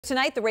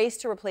Tonight, the race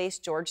to replace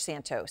George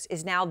Santos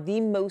is now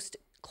the most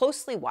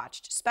closely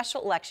watched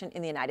special election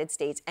in the United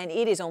States, and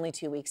it is only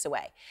 2 weeks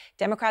away.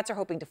 Democrats are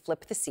hoping to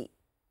flip the seat.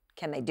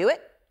 Can they do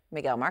it?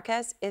 Miguel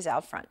Marquez is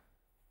out front.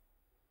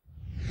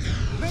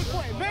 Make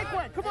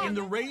way, come on. In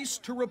the race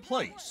to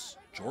replace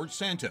George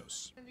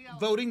Santos,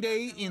 voting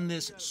day in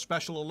this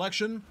special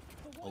election,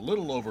 a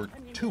little over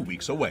 2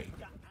 weeks away.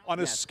 On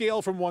a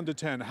scale from 1 to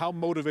 10, how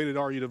motivated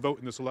are you to vote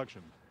in this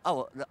election?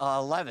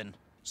 11.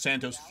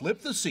 Santos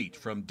flipped the seat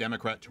from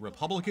Democrat to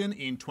Republican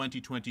in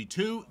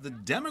 2022. The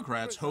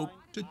Democrats hope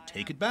to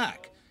take it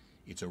back.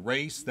 It's a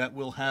race that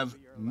will have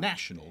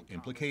national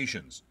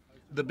implications.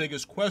 The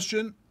biggest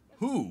question,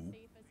 who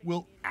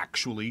will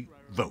actually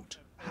vote?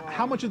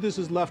 How much of this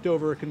is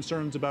leftover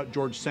concerns about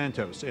George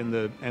Santos and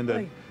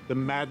the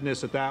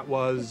madness that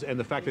was and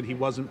the fact that he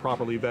wasn't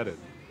properly vetted?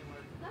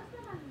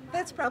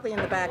 That's probably in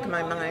the back of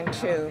my mind,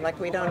 too. Like,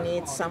 we don't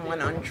need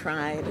someone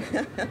untried.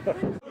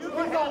 You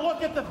can go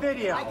look at the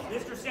video.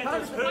 Mr.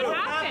 Santos, what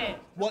happened?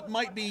 What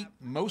might be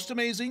most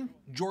amazing?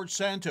 George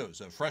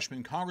Santos, a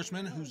freshman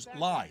congressman whose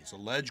lies,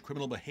 alleged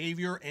criminal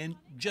behavior, and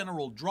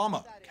general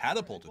drama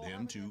catapulted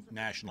him to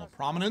national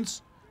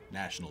prominence.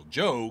 National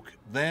joke,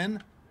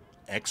 then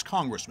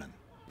ex-congressman.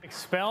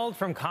 Expelled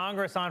from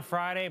Congress on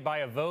Friday by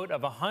a vote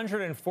of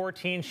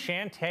 114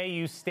 Shantae,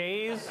 you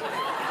stays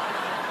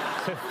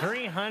to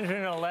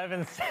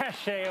 311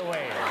 sachet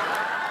away.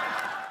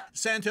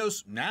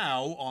 Santos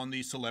now on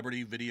the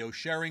celebrity video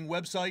sharing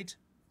website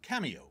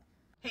Cameo.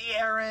 Hey,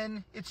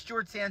 Aaron, it's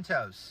George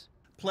Santos.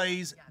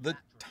 Plays the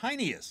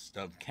tiniest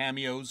of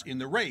cameos in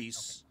the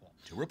race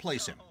to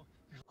replace him.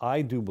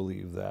 I do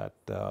believe that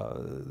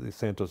the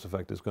Santos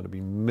effect is going to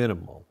be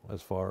minimal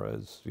as far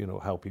as,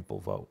 how people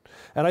vote.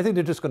 And I think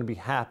they're just going to be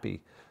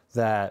happy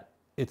that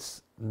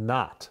it's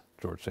not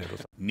George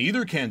Santos.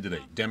 Neither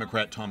candidate,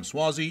 Democrat Tom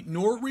Suozzi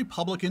nor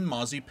Republican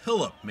Mazi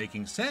Pilip,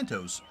 making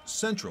Santos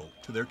central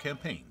to their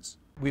campaigns.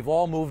 We've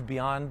all moved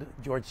beyond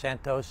George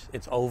Santos.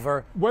 It's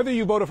over. Whether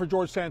you voted for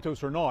George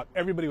Santos or not,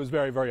 everybody was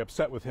very, very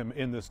upset with him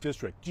in this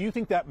district. Do you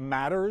think that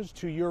matters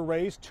to your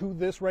race, to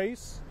this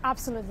race?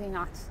 Absolutely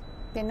not.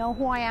 They know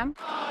who I am.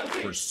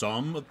 For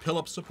some of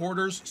Pilip's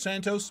supporters,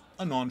 Santos,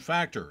 a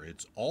non-factor.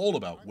 It's all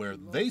about where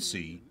they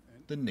see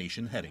the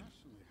nation heading.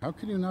 How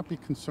can you not be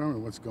concerned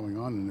with what's going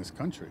on in this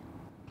country?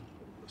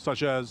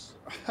 Such as?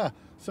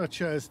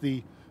 Such as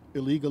the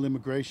illegal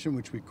immigration,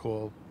 which we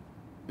call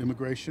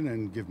immigration,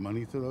 and give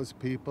money to those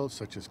people,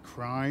 such as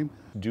crime.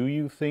 Do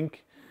you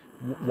think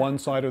one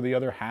side or the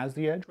other has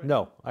the edge?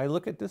 No, I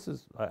look at this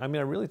as, I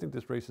really think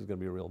this race is going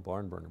to be a real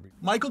barn burner.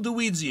 Michael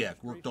Dawidziak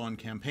worked on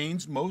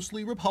campaigns,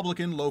 mostly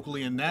Republican,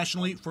 locally and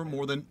nationally, for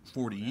more than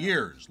 40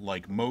 years.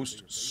 Like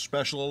most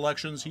special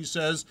elections, he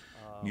says,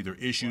 neither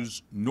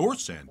issues nor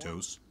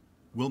Santos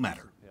will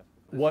matter.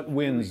 What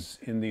wins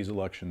in these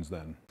elections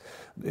then?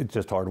 It's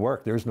just hard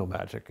work. There's no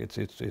magic.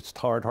 It's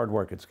hard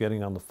work. It's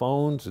getting on the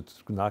phones.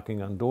 It's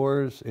knocking on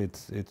doors.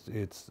 It's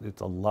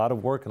a lot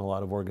of work and a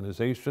lot of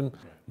organization.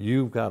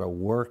 You've got to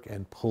work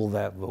and pull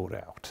that vote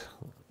out,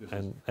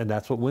 and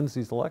that's what wins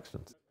these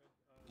elections.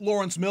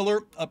 Lawrence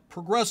Miller, a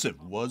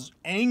progressive, was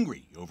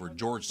angry over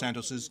George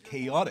Santos's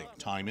chaotic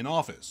time in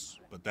office,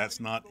 but that's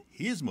not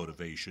his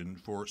motivation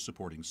for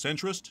supporting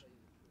centrist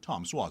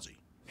Tom Suozzi.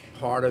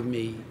 Part of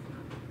me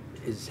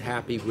is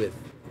happy with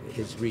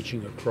his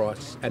reaching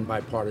across and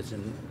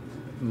bipartisan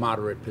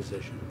moderate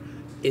position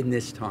in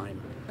this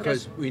time,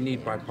 because we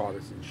need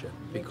bipartisanship,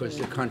 because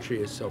the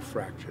country is so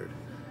fractured.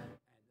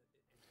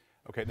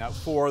 Okay, now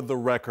for the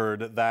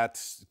record,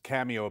 that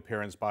cameo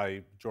appearance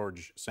by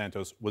George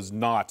Santos was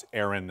not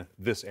Aaron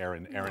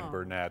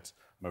Burnett,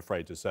 I'm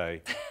afraid to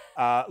say.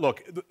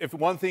 Look, if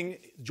one thing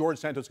George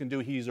Santos can do,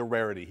 he's a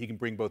rarity. He can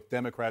bring both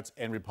Democrats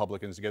and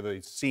Republicans together. They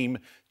seem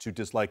to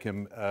dislike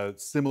him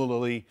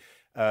similarly.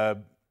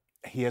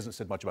 He hasn't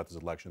said much about this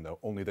election, though,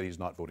 only that he's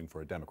not voting for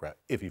a Democrat,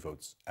 if he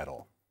votes at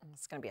all.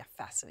 It's going to be a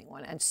fascinating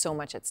one and so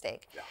much at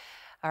stake. Yeah.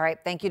 All right,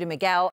 thank you to Miguel.